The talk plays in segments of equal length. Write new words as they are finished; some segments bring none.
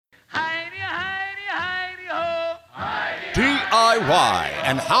DIY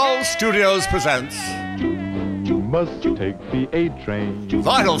and How Studios presents You must take the A train.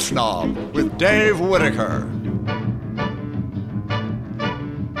 Vinyl Snob with Dave Whitaker.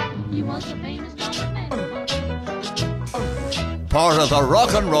 Part of the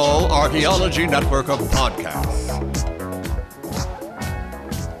Rock and Roll Archaeology Network of podcasts.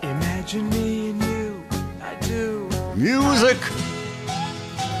 Imagine me and you, I do. Music,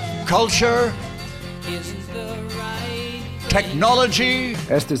 culture, technology,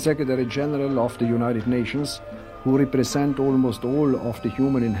 As the Secretary General of the United Nations, who represent almost all of the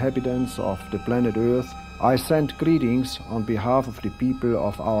human inhabitants of the planet Earth, I send greetings on behalf of the people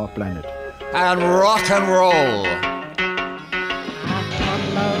of our planet. and rock and roll.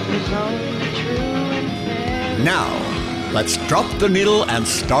 Now, let's drop the needle and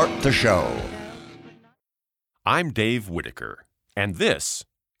start the show. I'm Dave Whitaker, and this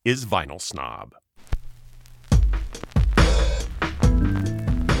is Vinyl Snob.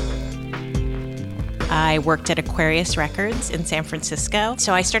 I worked at Aquarius Records in San Francisco.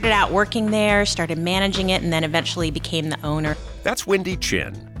 So I started out working there, started managing it, and then eventually became the owner. That's Wendy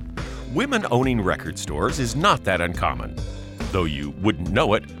Chin. Women owning record stores is not that uncommon, though you wouldn't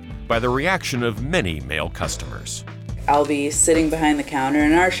know it by the reaction of many male customers. I'll be sitting behind the counter.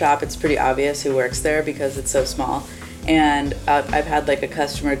 In our shop, it's pretty obvious who works there because it's so small. And I've had like a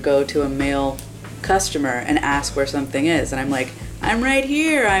customer go to a male customer and ask where something is. And I'm like, I'm right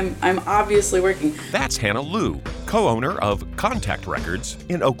here. I'm obviously working. That's Hannah Liu, co-owner of Contact Records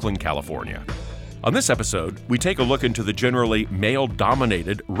in Oakland, California. On this episode, we take a look into the generally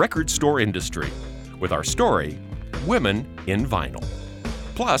male-dominated record store industry with our story, Women in Vinyl.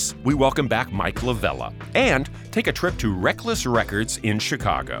 Plus, we welcome back Mike Lavella and take a trip to Reckless Records in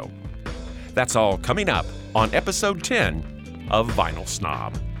Chicago. That's all coming up on episode 10 of Vinyl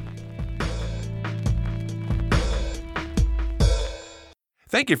Snob.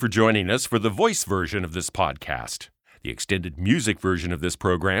 Thank you for joining us for the voice version of this podcast. The extended music version of this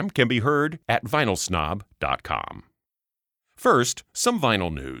program can be heard at vinylsnob.com. First, some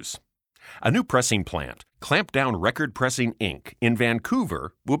vinyl news. A new pressing plant, Clampdown Record Pressing Inc. in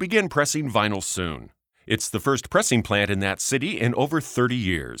Vancouver, will begin pressing vinyl soon. It's the first pressing plant in that city in over 30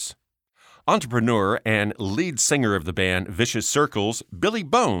 years. Entrepreneur and lead singer of the band Vicious Circles, Billy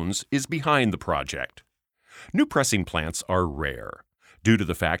Bones, is behind the project. New pressing plants are rare, due to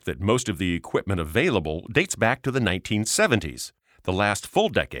the fact that most of the equipment available dates back to the 1970s, the last full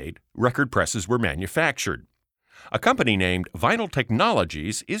decade record presses were manufactured. A company named Vinyl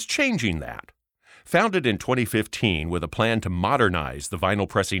Technologies is changing that. Founded in 2015 with a plan to modernize the vinyl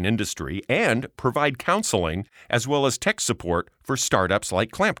pressing industry and provide counseling as well as tech support for startups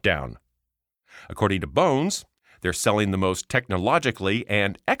like Clampdown. According to Bones, they're selling the most technologically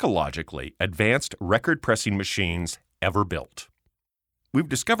and ecologically advanced record pressing machines ever built. We've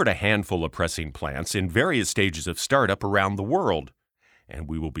discovered a handful of pressing plants in various stages of startup around the world, and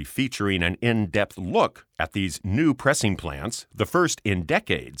we will be featuring an in-depth look at these new pressing plants, the first in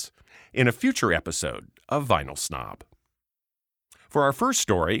decades, in a future episode of Vinyl Snob. For our first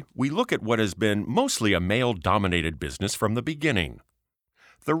story, we look at what has been mostly a male-dominated business from the beginning,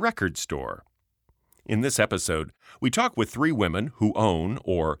 the record store. In this episode, we talk with three women who own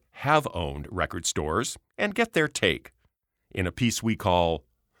or have owned record stores and get their take in a piece we call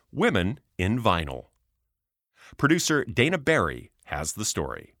Women in Vinyl. Producer Dana Barry has the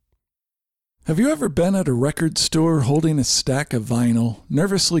story. Have you ever been at a record store holding a stack of vinyl,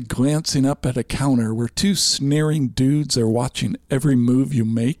 nervously glancing up at a counter where two sneering dudes are watching every move you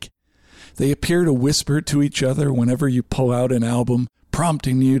make? They appear to whisper to each other whenever you pull out an album,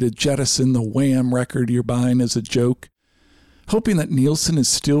 prompting you to jettison the Wham record you're buying as a joke. Hoping that Nielsen is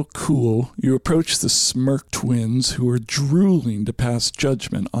still cool, you approach the smirk twins who are drooling to pass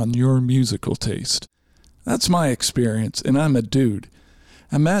judgment on your musical taste. That's my experience, and I'm a dude.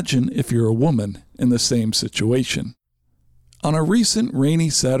 Imagine if you're a woman in the same situation. On a recent rainy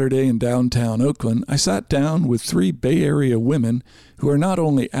Saturday in downtown Oakland, I sat down with three Bay Area women who are not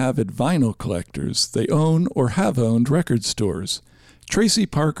only avid vinyl collectors, they own or have owned record stores. Tracy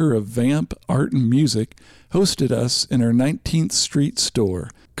Parker of Vamp Art and Music hosted us in her 19th Street store,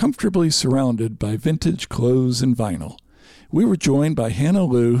 comfortably surrounded by vintage clothes and vinyl. We were joined by Hannah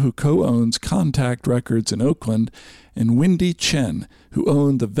Liu, who co-owns Contact Records in Oakland, and Wendy Chen, who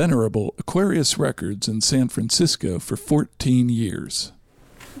owned the venerable Aquarius Records in San Francisco for 14 years.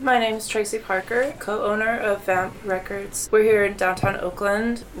 My name is Tracy Parker, co-owner of Vamp Records. We're here in downtown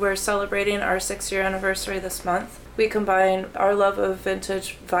Oakland. We're celebrating our 6-year anniversary this month. We combine our love of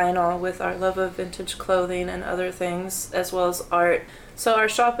vintage vinyl with our love of vintage clothing and other things, as well as art. So our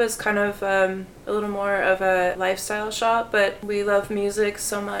shop is kind of a little more of a lifestyle shop, but we love music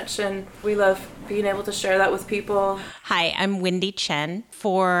so much and we love being able to share that with people. Hi, I'm Wendy Chen.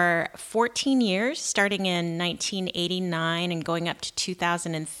 For 14 years, starting in 1989 and going up to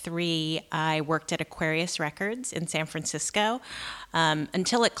 2003, I worked at Aquarius Records in San Francisco.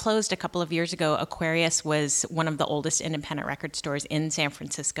 Until it closed a couple of years ago, Aquarius was one of the oldest independent record stores in San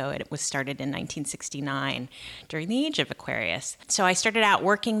Francisco. It was started in 1969 during the age of Aquarius. So I started out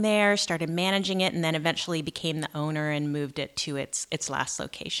working there, started managing it, and then eventually became the owner and moved it to its last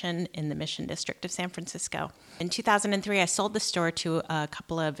location in the Mission District of San Francisco. In 2003, I sold the store to a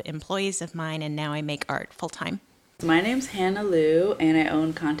couple of employees of mine, and now I make art full-time. My name's Hannah Liu, and I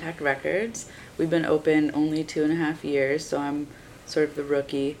own Contact Records. We've been open only 2.5 years, so I'm sort of the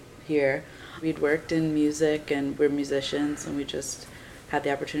rookie here. We'd worked in music, and we're musicians, and we just had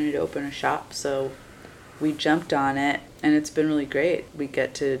the opportunity to open a shop, so we jumped on it, and it's been really great. We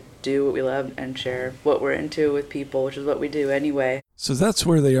get to do what we love and share what we're into with people, which is what we do anyway. So that's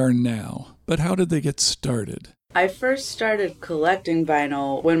where they are now. But how did they get started? I first started collecting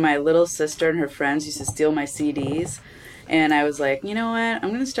vinyl when my little sister and her friends used to steal my CDs. And I was like, you know what? I'm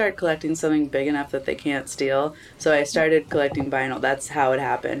going to start collecting something big enough that they can't steal. So I started collecting vinyl. That's how it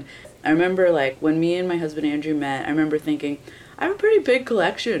happened. I remember, like, when me and my husband Andrew met, I remember thinking, I have a pretty big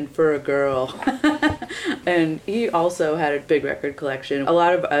collection for a girl. And he also had a big record collection. A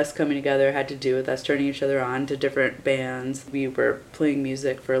lot of us coming together had to do with us turning each other on to different bands. We were playing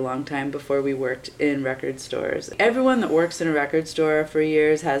music for a long time before we worked in record stores. Everyone that works in a record store for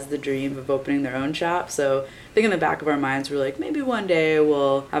years has the dream of opening their own shop. So I think in the back of our minds, we're like, maybe one day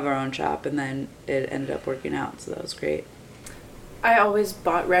we'll have our own shop. And then it ended up working out. So that was great. I always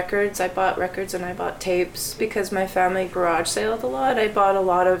bought records. I bought records and I bought tapes because my family garage saled a lot. I bought a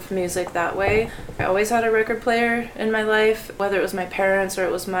lot of music that way. I always had a record player in my life, whether it was my parents or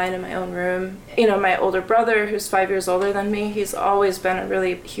it was mine in my own room. You know, my older brother, who's 5 years older than me, he's always been a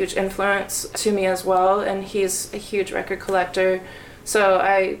really huge influence to me as well, and he's a huge record collector. So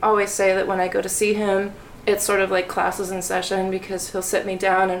I always say that when I go to see him, it's sort of like classes in session because he'll sit me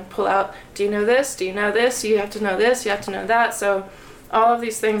down and pull out, do you know this? Do you know this? You have to know this, you have to know that. So all of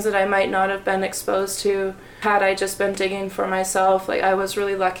these things that I might not have been exposed to had I just been digging for myself. Like, I was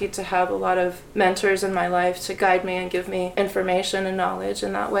really lucky to have a lot of mentors in my life to guide me and give me information and knowledge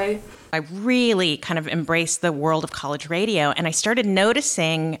in that way. I really kind of embraced the world of college radio, and I started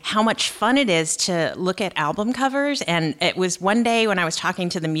noticing how much fun it is to look at album covers. And it was one day when I was talking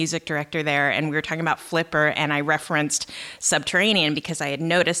to the music director there, and we were talking about Flipper, and I referenced Subterranean because I had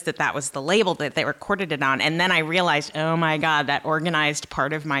noticed that that was the label that they recorded it on. And then I realized, oh my God, that organized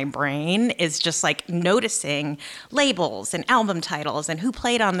part of my brain is just like noticing labels and album titles and who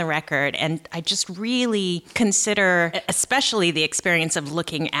played on the record. And I just really consider, especially the experience of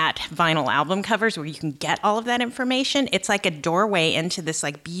looking at vinyl album covers where you can get all of that information. It's like a doorway into this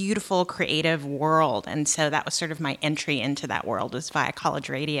like beautiful creative world. And so that was sort of my entry into that world, was via college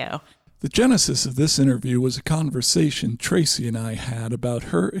radio. The genesis of this interview was a conversation Tracy and I had about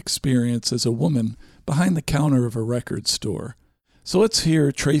her experience as a woman behind the counter of a record store. So let's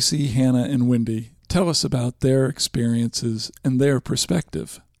hear Tracy, Hannah, and Wendy tell us about their experiences and their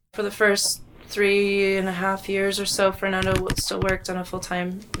perspective. For the first 3.5 years or so, Fernando still worked on a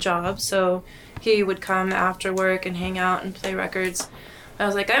full-time job, so he would come after work and hang out and play records. I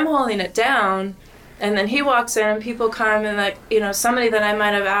was like, I'm holding it down. And then he walks in and people come and, like, you know, somebody that I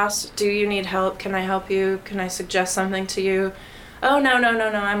might have asked, do you need help? Can I help you? Can I suggest something to you? Oh, no,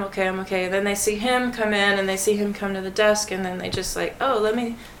 I'm okay. Then they see him come in and they see him come to the desk, and then they just like, oh, let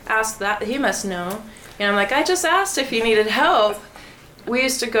me ask that. He must know. And I'm like, I just asked if you needed help. We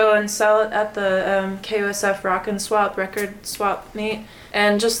used to go and sell it at the KOSF Rock and Swap record swap meet,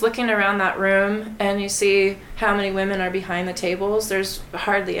 and just looking around that room and you see how many women are behind the tables. There's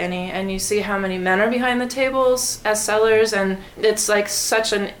hardly any, and you see how many men are behind the tables as sellers, and it's like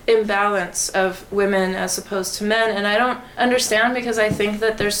such an imbalance of women as opposed to men. And I don't understand, because I think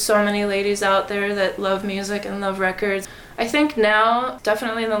that there's so many ladies out there that love music and love records. I think now,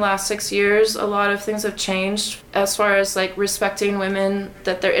 definitely in the last 6 years, a lot of things have changed as far as like respecting women,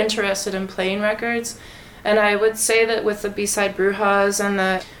 that they're interested in playing records. And I would say that with the B-Side Brujas and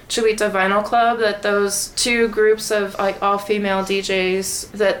the Chulita Vinyl Club, that those two groups of like all-female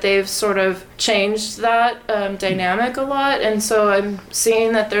DJs, that they've sort of changed that dynamic a lot. And so I'm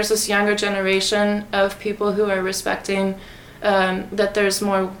seeing that there's this younger generation of people who are respecting that there's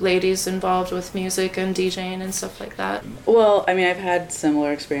more ladies involved with music and DJing and stuff like that. Well, I mean, I've had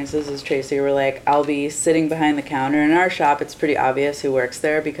similar experiences as Tracy, where like I'll be sitting behind the counter. In our shop, it's pretty obvious who works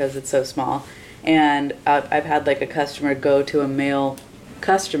there because it's so small. And I've had like a customer go to a male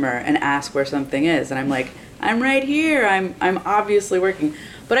customer and ask where something is. And I'm like, I'm right here. I'm obviously working.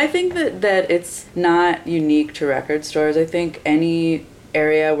 But I think that it's not unique to record stores. I think any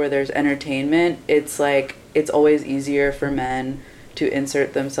area where there's entertainment, it's like, it's always easier for men to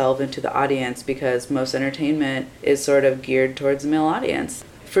insert themselves into the audience because most entertainment is sort of geared towards the male audience.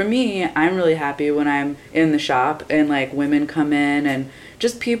 For me, I'm really happy when I'm in the shop and like women come in and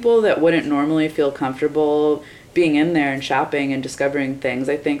just people that wouldn't normally feel comfortable being in there and shopping and discovering things.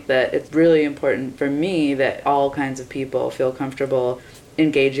 I think that it's really important for me that all kinds of people feel comfortable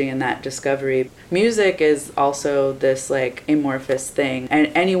engaging in that discovery. Music is also this like amorphous thing and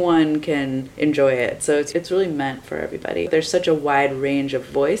anyone can enjoy it. So it's really meant for everybody. There's such a wide range of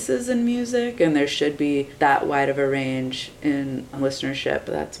voices in music and there should be that wide of a range in listenership.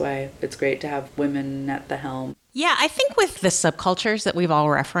 That's why it's great to have women at the helm. Yeah, I think with the subcultures that we've all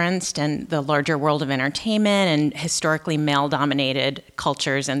referenced and the larger world of entertainment and historically male-dominated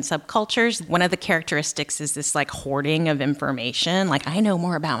cultures and subcultures, one of the characteristics is this like hoarding of information, like I know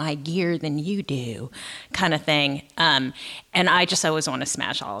more about my gear than you do kind of thing. And I just always want to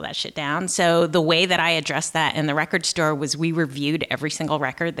smash all of that shit down. So the way that I addressed that in the record store was we reviewed every single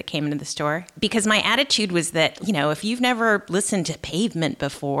record that came into the store because my attitude was that, you know, if you've never listened to Pavement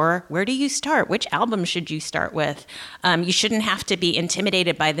before, where do you start? Which album should you start with? You shouldn't have to be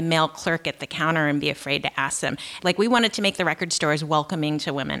intimidated by the male clerk at the counter and be afraid to ask them. Like we wanted to make the record store as welcoming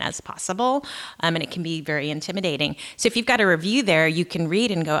to women as possible, and it can be very intimidating. So if you've got a review there, you can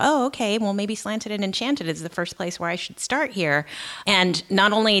read and go, oh, okay, well maybe Slanted and Enchanted is the first place where I should start here. And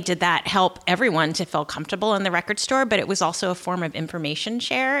not only did that help everyone to feel comfortable in the record store, but it was also a form of information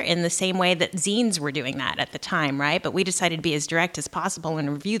share in the same way that zines were doing that at the time, right? But we decided to be as direct as possible and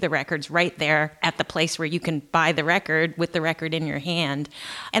review the records right there at the place where you can buy the record with the record in your hand.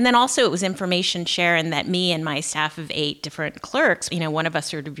 And then also it was information share in that me and my staff of 8 different clerks, you know, one of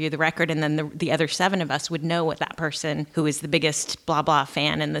us would review the record and then the other 7 of us would know what that person who is the biggest blah blah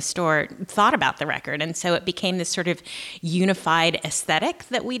fan in the store thought about the record. And so it became this sort of unified aesthetic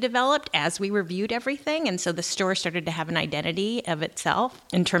that we developed as we reviewed everything. And so the store started to have an identity of itself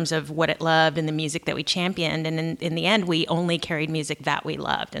in terms of what it loved and the music that we championed. And in the end, we only carried music that we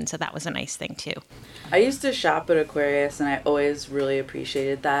loved. And so that was a nice thing too. I used to shop at Aquarius and I always really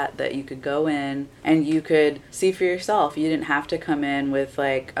appreciated that you could go in and you could see for yourself. You didn't have to come in with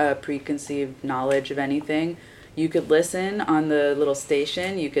like a preconceived knowledge of anything. You could listen on the little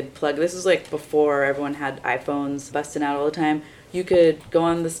station. You could plug. This was like before everyone had iPhones busting out all the time. You could go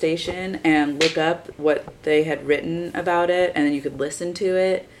on the station and look up what they had written about it, and then you could listen to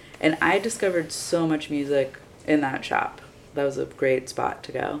it. And I discovered so much music in that shop. That was a great spot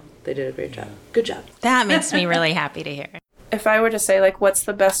to go. They did a great job. Good job. That makes me really happy to hear. If I were to say, like, what's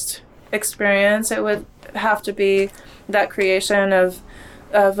the best experience, it would have to be that creation of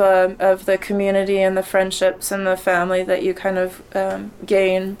the community and the friendships and the family that you kind of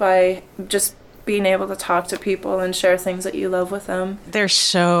gain by just being able to talk to people and share things that you love with them. There's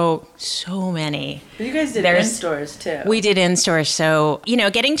so many. You guys did in-stores too. We did in-stores. So, you know,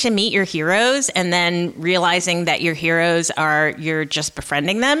 getting to meet your heroes and then realizing that your heroes you're just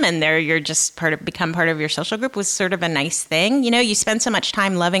befriending them and you're just become part of your social group was sort of a nice thing. You know, you spend so much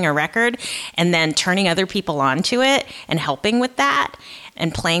time loving a record and then turning other people onto it and helping with that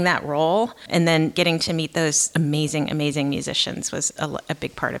and playing that role and then getting to meet those amazing musicians was a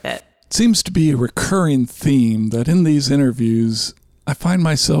big part of it. It seems to be a recurring theme that in these interviews, I find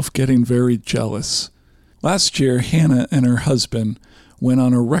myself getting very jealous. Last year, Hannah and her husband went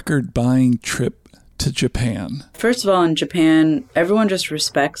on a record-buying trip to Japan. First of all, in Japan, everyone just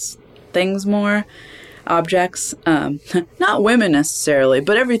respects things more. Objects, not women necessarily,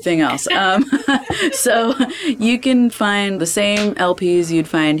 but everything else. So you can find the same LPs you'd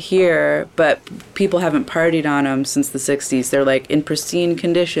find here, but people haven't partied on them since the 60s. They're like in pristine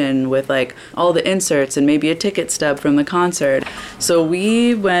condition with like all the inserts and maybe a ticket stub from the concert. So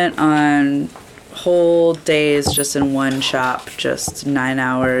we went on whole days just in one shop, just 9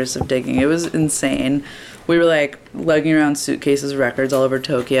 hours of digging. It was insane. We were like lugging around suitcases of records all over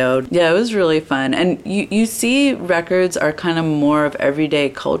Tokyo. Yeah, it was really fun. And you see records are kind of more of everyday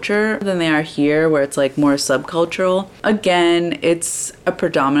culture than they are here, where it's like more subcultural. Again, it's a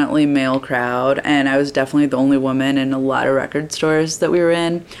predominantly male crowd, and I was definitely the only woman in a lot of record stores that we were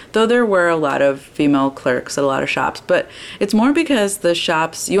in, though there were a lot of female clerks at a lot of shops. But it's more because the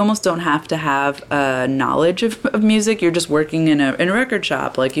shops, you almost don't have to have a knowledge of music. You're just working in a record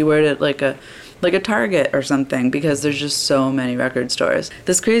shop, like you would at like a Target or something, because there's just so many record stores.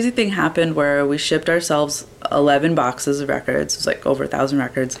 This crazy thing happened where we shipped ourselves 11 boxes of records. It was like over 1,000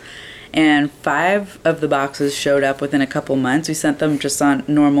 records. And 5 of the boxes showed up within a couple months. We sent them just on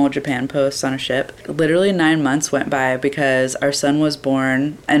normal Japan Post on a ship. Literally 9 months went by because our son was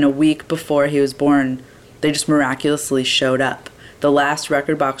born, and a week before he was born, they just miraculously showed up. The last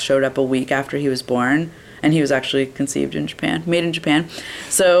record box showed up a week after he was born, and he was actually conceived in Japan, made in Japan.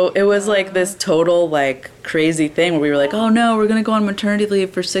 So it was like this total like crazy thing where we were like, oh no, we're gonna go on maternity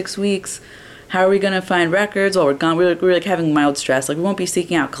leave for 6 weeks. How are we gonna find records? Well, we're gone. We were like having mild stress. Like we won't be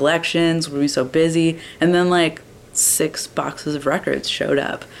seeking out collections. We'll be so busy. And then like 6 boxes of records showed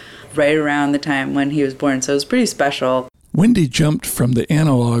up right around the time when he was born. So it was pretty special. Wendy jumped from the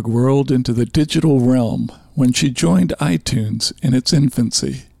analog world into the digital realm when she joined iTunes in its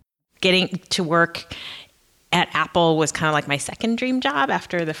infancy. Getting to work at Apple was kind of like my second dream job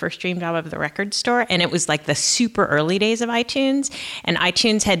after the first dream job of the record store. And it was like the super early days of iTunes. And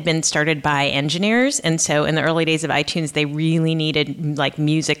iTunes had been started by engineers. And so in the early days of iTunes, they really needed like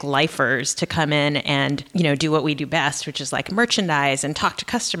music lifers to come in and, you know, do what we do best, which is like merchandise and talk to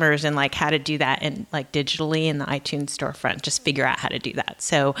customers and like how to do that and like digitally in the iTunes storefront, just figure out how to do that.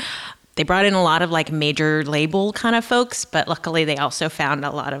 So they brought in a lot of like major label kind of folks, but luckily they also found a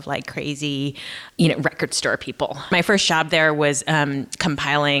lot of like crazy, you know, record store people. My first job there was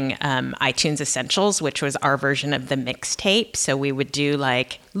compiling iTunes Essentials, which was our version of the mixtape. So we would do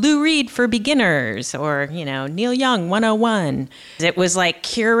like Lou Reed for beginners or, you know, Neil Young 101. It was like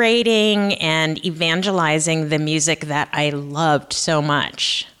curating and evangelizing the music that I loved so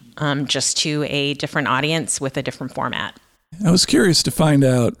much, just to a different audience with a different format. I was curious to find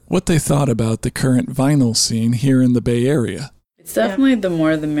out what they thought about the current vinyl scene here in the Bay Area. It's definitely the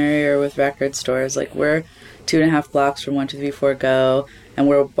more the merrier with record stores. Like we're 2.5 blocks from 1234 Go, and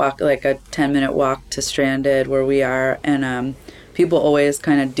we're like a 10-minute walk to Stranded where we are, and people always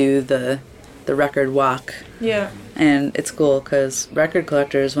kind of do the record walk. Yeah. And it's cool because record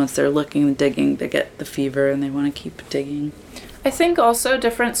collectors, once they're looking and digging, they get the fever and they want to keep digging. I think also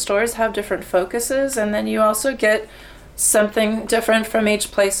different stores have different focuses, and then you also get something different from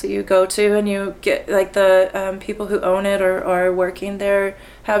each place that you go to, and you get like the people who own it or are working there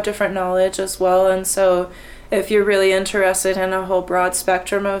have different knowledge as well. And so if you're really interested in a whole broad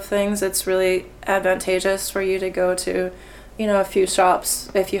spectrum of things, it's really advantageous for you to go to, you know, a few shops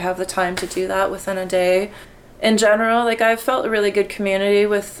if you have the time to do that within a day. In general, like I've felt a really good community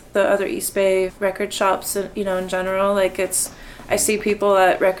with the other East Bay record shops, you know, in general. Like I see people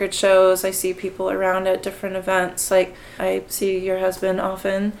at record shows, I see people around at different events, like I see your husband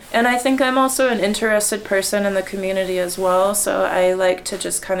often. And I think I'm also an interested person in the community as well, so I like to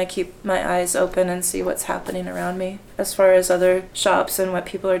just kind of keep my eyes open and see what's happening around me as far as other shops and what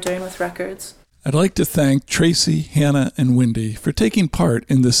people are doing with records. I'd like to thank Tracy, Hannah, and Wendy for taking part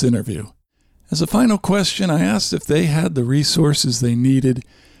in this interview. As a final question, I asked if they had the resources they needed,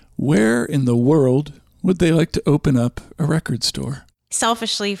 where in the world would they like to open up a record store?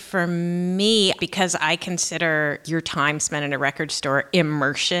 Selfishly for me, because I consider your time spent in a record store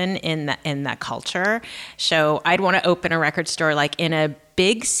immersion in that culture. So I'd want to open a record store like in a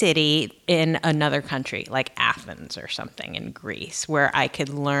big city in another country, like Athens or something in Greece, where I could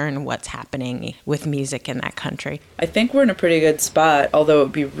learn what's happening with music in that country. I think we're in a pretty good spot, although it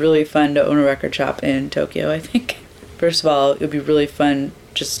would be really fun to own a record shop in Tokyo, I think. First of all, it would be really fun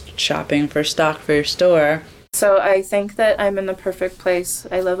just shopping for stock for your store. So I think that I'm in the perfect place.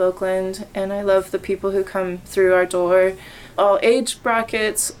 I love Oakland, and I love the people who come through our door. All age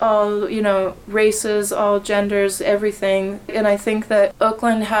brackets, all, you know, races, all genders, everything. And I think that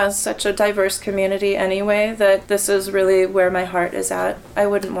Oakland has such a diverse community anyway that this is really where my heart is at. I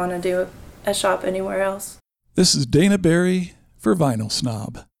wouldn't want to do a shop anywhere else. This is Dana Barry for Vinyl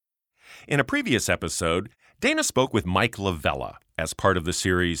Snob. In a previous episode, Dana spoke with Mike Lavella as part of the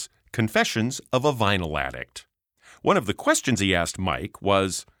series Confessions of a Vinyl Addict. One of the questions he asked Mike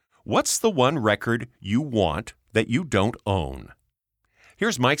was, what's the one record you want that you don't own?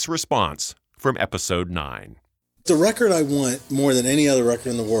 Here's Mike's response from episode 9. The record I want more than any other record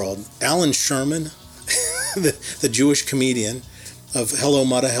in the world, Alan Sherman, the Jewish comedian of Hello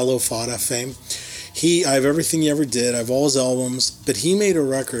Mata, Hello Fada fame. I have everything he ever did. I have all his albums, but he made a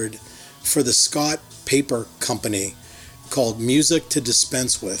record for the Scott Paper Company called Music to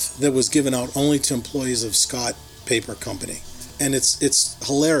Dispense With that was given out only to employees of Scott Paper Company. And it's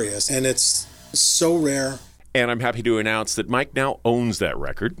hilarious, and it's so rare. And I'm happy to announce that Mike now owns that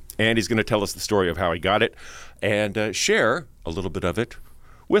record, and he's going to tell us the story of how he got it and share a little bit of it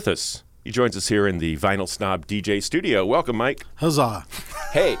with us. He joins us here in the Vinyl Snob DJ studio. Welcome, Mike. Huzzah.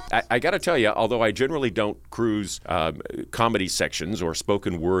 Hey, I got to tell you, although I generally don't cruise comedy sections or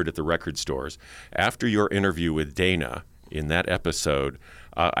spoken word at the record stores, after your interview with Dana in that episode,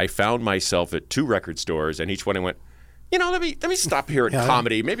 I found myself at 2 record stores, and each one I went, let me stop here at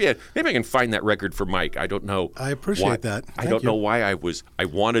Comedy. Maybe I can find that record for Mike. I don't know. I appreciate that. I don't know why I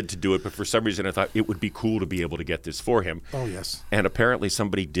wanted to do it, but for some reason I thought it would be cool to be able to get this for him. Oh, yes. And apparently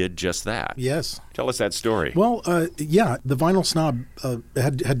somebody did just that. Yes. Tell us that story. Well, the Vinyl Snob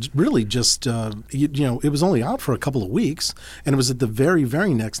had really just, it was only out for a couple of weeks, and it was at the very,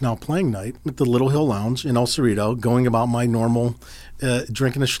 very next Now Playing night at the Little Hill Lounge in El Cerrito, going about my normal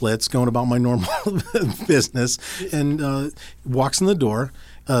drinking a Schlitz, going about my normal business, and walks in the door.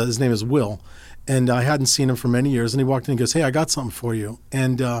 His name is Will, and I hadn't seen him for many years, and he walked in and goes, "Hey, I got something for you."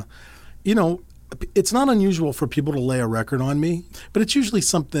 And, it's not unusual for people to lay a record on me, but it's usually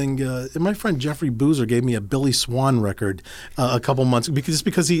something. My friend Jeffrey Boozer gave me a Billy Swan record a couple months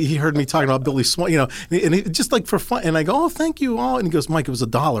because he heard me talking about Billy Swan, and he, just like for fun. And I go, "Oh, thank you all," and he goes, "Mike, it was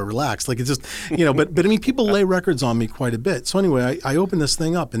 $1. Relax." Like it's just, But I mean, people lay records on me quite a bit. So anyway, I opened this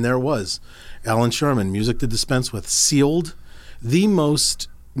thing up, and there it was, Alan Sherman, Music to Dispense With, sealed, the most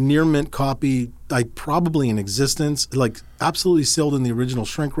near mint copy probably in existence, like absolutely sealed in the original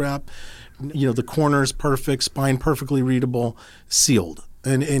shrink wrap. The corners perfect, spine perfectly readable, sealed.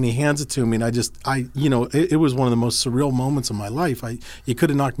 And he hands it to me, and it was one of the most surreal moments of my life. You could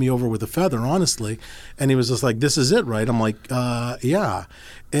have knocked me over with a feather, honestly. And he was just like, "This is it, right?" I'm like, "Yeah."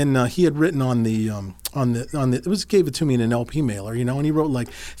 And he had written gave it to me in an LP mailer, and he wrote like,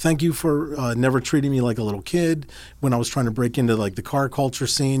 "Thank you for never treating me like a little kid when I was trying to break into like the car culture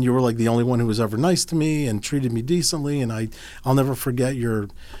scene. You were like the only one who was ever nice to me and treated me decently, and I'll never forget your."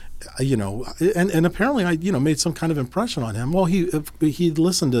 And apparently I, made some kind of impression on him. Well, he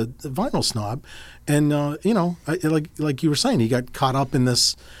listened to Vinyl Snob, and like you were saying, he got caught up in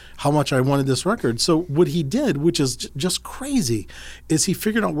this, how much I wanted this record. So what he did, which is just crazy, is he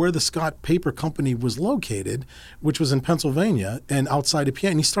figured out where the Scott Paper Company was located, which was in Pennsylvania and outside of PA,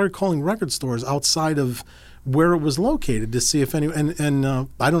 and he started calling record stores outside of where it was located to see if any. And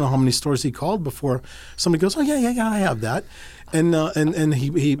I don't know how many stores he called before somebody goes, "Oh yeah, I have that." And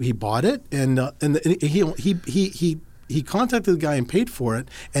he bought it, and he contacted the guy and paid for it,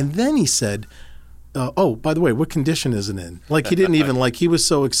 and then he said, "Oh, by the way, what condition is it in?" Like he didn't even he was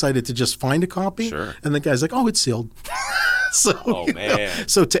so excited to just find a copy. Sure. And the guy's like, "Oh, it's sealed." So, oh man!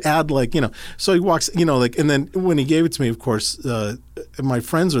 So to add so he walks, and then when he gave it to me, of course, my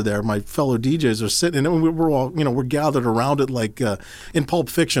friends are there, my fellow DJs are sitting, and we're all, we're gathered around it like in Pulp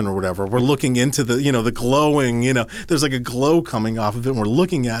Fiction or whatever. We're looking into the, the glowing, there's like a glow coming off of it, and we're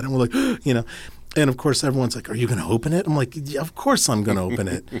looking at it, and we're like, And of course, everyone's like, "Are you going to open it?" I'm like, "Yeah, of course I'm going to open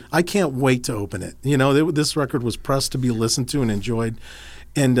it. I can't wait to open it." This record was pressed to be listened to and enjoyed.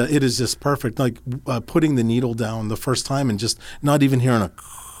 And it is just perfect, like putting the needle down the first time and just not even hearing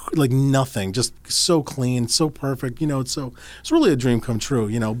nothing, just so clean, so perfect. It's really a dream come true.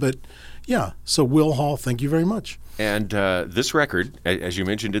 But yeah. So Will Hall, thank you very much. And this record, as you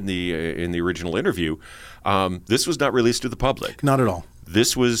mentioned in the original interview, this was not released to the public. Not at all.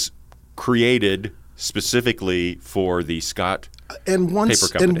 This was created specifically for the Scott And one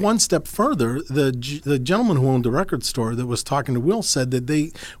Paper step further, the gentleman who owned the record store that was talking to Will said that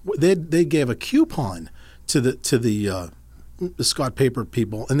they gave a coupon to the Scott Paper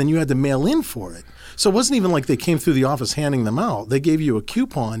people, and then you had to mail in for it. So it wasn't even like they came through the office handing them out. They gave you a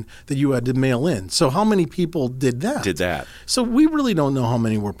coupon that you had to mail in. So how many people did that? So we really don't know how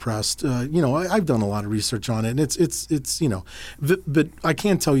many were pressed. I've done a lot of research on it, and it's but I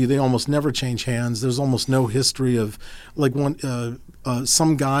can tell you they almost never change hands. There's almost no history of like one.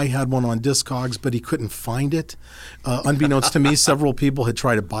 Some guy had one on Discogs, but he couldn't find it. Unbeknownst to me, several people had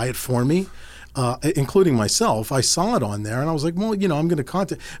tried to buy it for me. Including myself. I saw it on there, and I was like, well, I'm going to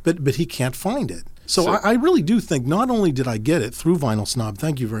contact, but he can't find it. So I really do think not only did I get it through Vinyl Snob,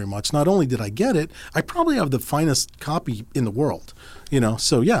 thank you very much, not only did I get it, I probably have the finest copy in the world.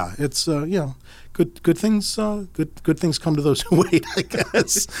 So yeah, it's good things. Good things come to those who wait, I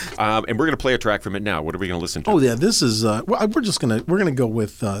guess. And we're going to play a track from it now. What are we going to listen to? Oh yeah, this is. We're gonna go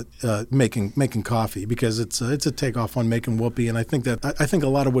with making coffee because it's a takeoff on Making Whoopee, and I think a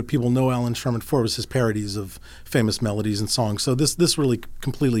lot of what people know Alan Sherman for was his parodies of famous melodies and songs. So this really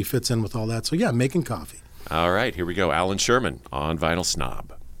completely fits in with all that. So yeah, Making Coffee. All right, here we go. Alan Sherman on Vinyl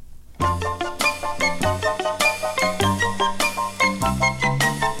Snob.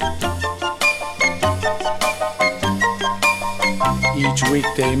 Each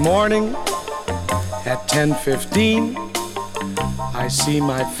weekday morning at 10:15, I see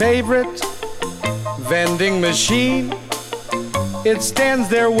my favorite vending machine. It stands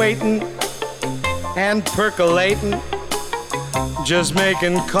there waiting and percolating, just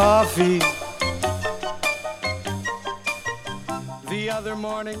making coffee. The other other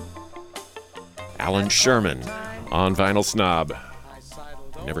morning. Alan Sherman on Vinyl Snob.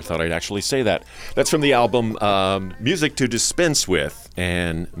 Never thought I'd actually say that. That's from the album Music to Dispense With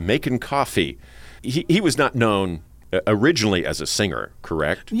and Makin' Coffee. He was not known originally as a singer,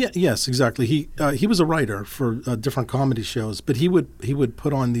 correct? Yes, exactly. He was a writer for different comedy shows, but he would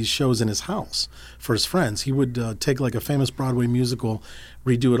put on these shows in his house for his friends. He would take like a famous Broadway musical,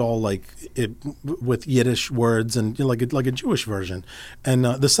 redo it all with Yiddish words and like a Jewish version. And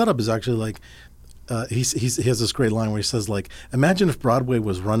the setup is actually like. He has this great line where he says, like, imagine if Broadway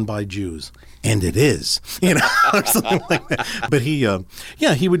was run by Jews, and it is, or something like that. But he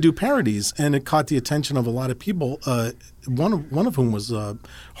would do parodies, and it caught the attention of a lot of people. One of whom was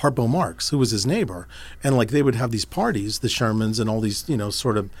Harpo Marx, who was his neighbor, and like they would have these parties, the Shermans and all these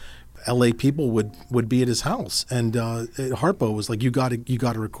sort of LA people would be at his house, and Harpo was like, you got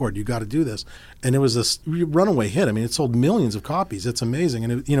to record, you got to do this, and it was this runaway hit. I mean, it sold millions of copies. It's amazing,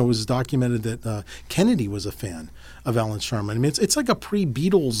 and it was documented that Kennedy was a fan of Alan Sherman. I mean, it's like a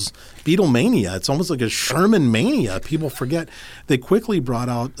pre-Beatles Beatlemania. It's almost like a Sherman mania. People forget. They quickly brought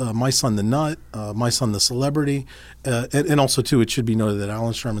out My Son the Nut, My Son the Celebrity, and also too, it should be noted that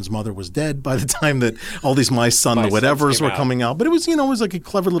Alan Sherman's mother was dead by the time that all these My Son the Whatevers were coming out. But it was it was like a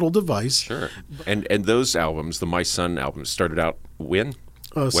clever little device. Sure. And those albums, the My Son albums, started out when?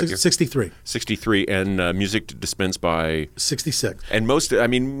 63. 63, and Music to Dispense by 66. And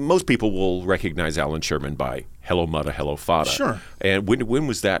most people will recognize Alan Sherman by Hello Mudda, Hello Fada. Sure. And when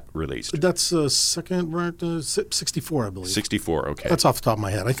was that released? That's 64, I believe. 64, okay. That's off the top of my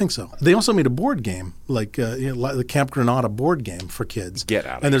head. I think so. They also made a board game, like the Camp Granada board game for kids. Get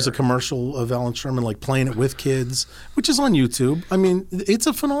out of And there's here. a commercial of Alan Sherman like playing it with kids, which is on YouTube. I mean, it's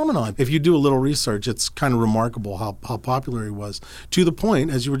a phenomenon. If you do a little research, it's kind of remarkable how popular he was. To the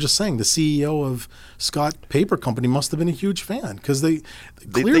point, as you were just saying, the CEO of Scott Paper Company must have been a huge fan because they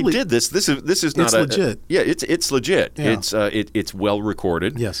clearly did this. This is not legit. It's legit. Yeah. It's well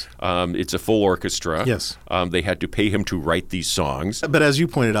recorded. Yes. It's a full orchestra. Yes. They had to pay him to write these songs. But as you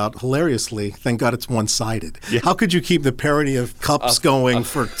pointed out, hilariously, thank God it's one-sided. Yeah. How could you keep the parody of cups going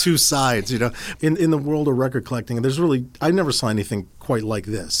for two sides? In the world of record collecting, I never saw anything quite like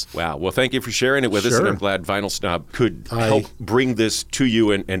this. Wow. Well, thank you for sharing it with us, and I'm glad Vinyl Snob could help bring this to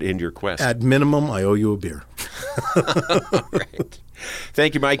you and in your quest. At minimum, I owe you a beer. Right.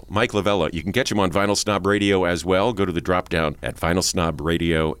 Thank you, Mike. Mike Lavella. You can catch him on Vinyl Snob Radio as well. Go to the drop-down at Vinyl Snob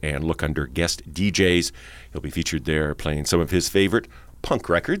Radio and look under Guest DJs. He'll be featured there playing some of his favorite punk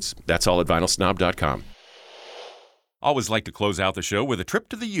records. That's all at vinylsnob.com. Always like to close out the show with a trip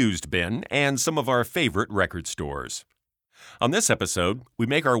to the used bin and some of our favorite record stores. On this episode, we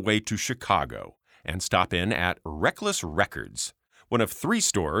make our way to Chicago and stop in at Reckless Records, one of 3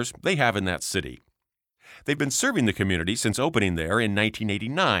 stores they have in that city. They've been serving the community since opening there in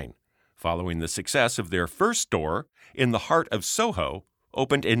 1989, following the success of their first store in the heart of Soho,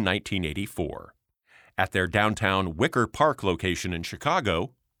 opened in 1984. At their downtown Wicker Park location in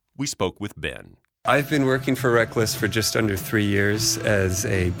Chicago, we spoke with Ben. I've been working for Reckless for just under 3 years as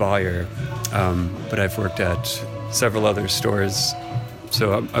a buyer, but I've worked at several other stores.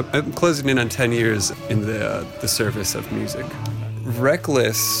 So I'm closing in on 10 years in the service of music.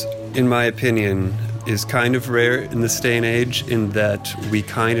 Reckless, in my opinion, is kind of rare in this day and age in that we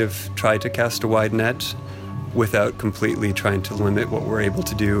kind of try to cast a wide net without completely trying to limit what we're able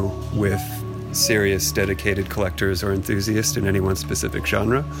to do with serious, dedicated collectors or enthusiasts in any one specific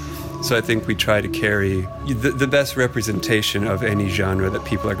genre. So I think we try to carry the best representation of any genre that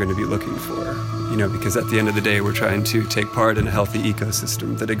people are going to be looking for. Because at the end of the day, we're trying to take part in a healthy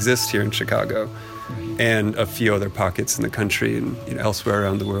ecosystem that exists here in Chicago and a few other pockets in the country and elsewhere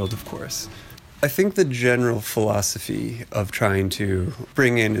around the world, of course. I think the general philosophy of trying to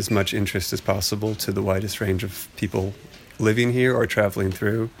bring in as much interest as possible to the widest range of people living here or traveling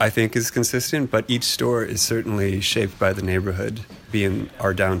through, I think is consistent, but each store is certainly shaped by the neighborhood, being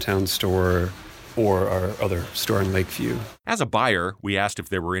our downtown store or our other store in Lakeview. As a buyer, we asked if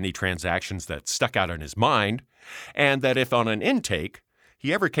there were any transactions that stuck out in his mind, and that if on an intake,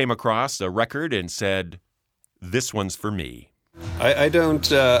 he ever came across a record and said, "This one's for me." I don't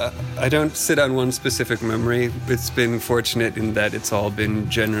sit on one specific memory. It's been fortunate in that it's all been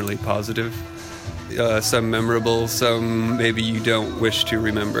generally positive. Some memorable, some maybe you don't wish to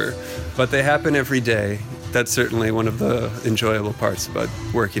remember. But they happen every day. That's certainly one of the enjoyable parts about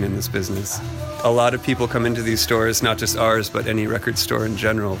working in this business. A lot of people come into these stores, not just ours, but any record store in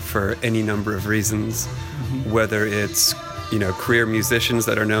general, for any number of reasons. Whether it's, career musicians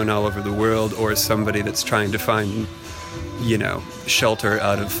that are known all over the world or somebody that's trying to find shelter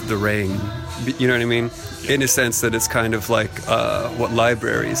out of the rain. You know what I mean? In a sense that it's kind of like what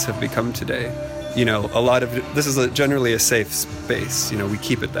libraries have become today. This is generally a safe space. We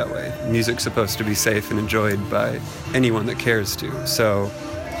keep it that way. Music's supposed to be safe and enjoyed by anyone that cares to. So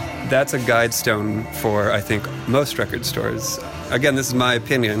that's a guide stone for, I think, most record stores. Again, this is my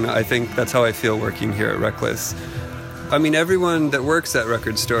opinion. I think that's how I feel working here at Reckless. I mean, everyone that works at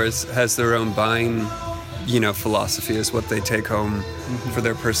record stores has their own buying, philosophy is what they take home for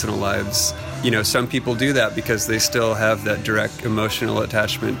their personal lives. Some people do that because they still have that direct emotional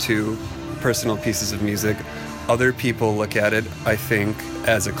attachment to personal pieces of music. Other people look at it, I think,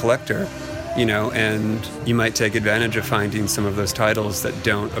 as a collector, and you might take advantage of finding some of those titles that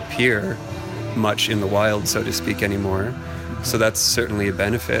don't appear much in the wild, so to speak, anymore. So that's certainly a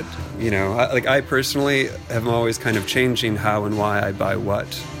benefit. I personally am always kind of changing how and why I buy what.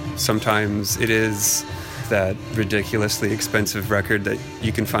 Sometimes it is that ridiculously expensive record that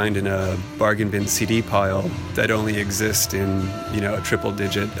you can find in a bargain bin CD pile that only exists in, a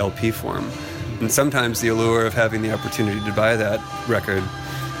triple-digit LP form. And sometimes the allure of having the opportunity to buy that record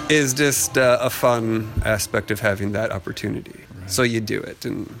is just a fun aspect of having that opportunity. Right. So you do it,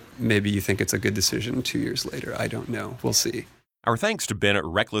 and maybe you think it's a good decision 2 years later. I don't know. We'll see. Our thanks to Ben at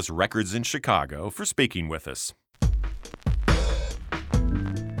Reckless Records in Chicago for speaking with us.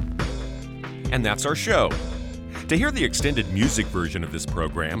 And that's our show. To hear the extended music version of this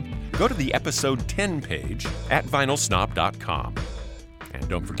program, go to the episode 10 page at vinylsnob.com. And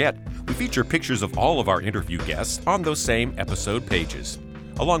don't forget, we feature pictures of all of our interview guests on those same episode pages,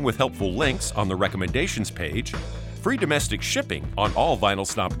 along with helpful links on the recommendations page, free domestic shipping on all Vinyl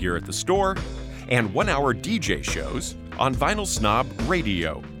Snob gear at the store, and 1-hour DJ shows on Vinyl Snob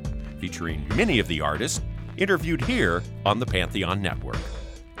Radio, featuring many of the artists interviewed here on the Pantheon Network.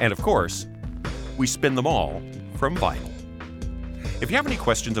 And of course, we spin them all from vinyl. If you have any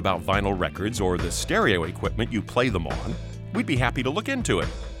questions about vinyl records or the stereo equipment you play them on, we'd be happy to look into it.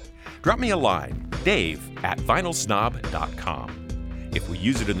 Drop me a line, dave@vinylsnob.com. If we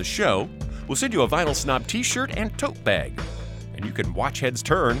use it in the show, we'll send you a Vinyl Snob t-shirt and tote bag, and you can watch heads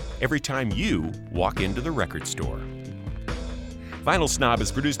turn every time you walk into the record store. Vinyl Snob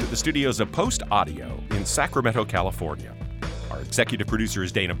is produced at the studios of Post Audio in Sacramento, California. Our executive producer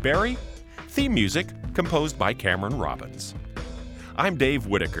is Dana Barry. Theme music composed by Cameron Robbins. I'm Dave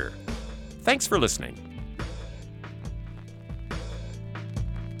Whitaker. Thanks for listening.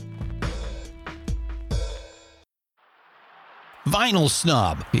 Vinyl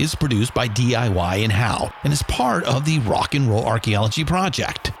Snob is produced by DIY and How and is part of the Rock and Roll Archaeology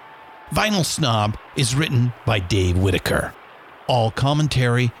Project. Vinyl Snob is written by Dave Whitaker. All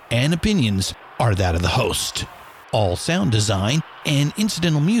commentary and opinions are that of the host. All sound design and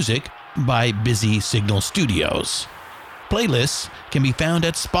incidental music by Busy Signal Studios. Playlists can be found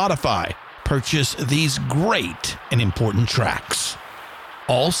at Spotify. Purchase these great and important tracks.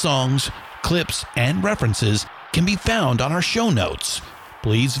 All songs, clips, and references can be found on our show notes.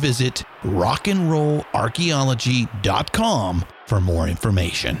 Please visit rockandrollarchaeology.com for more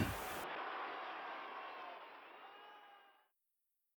information.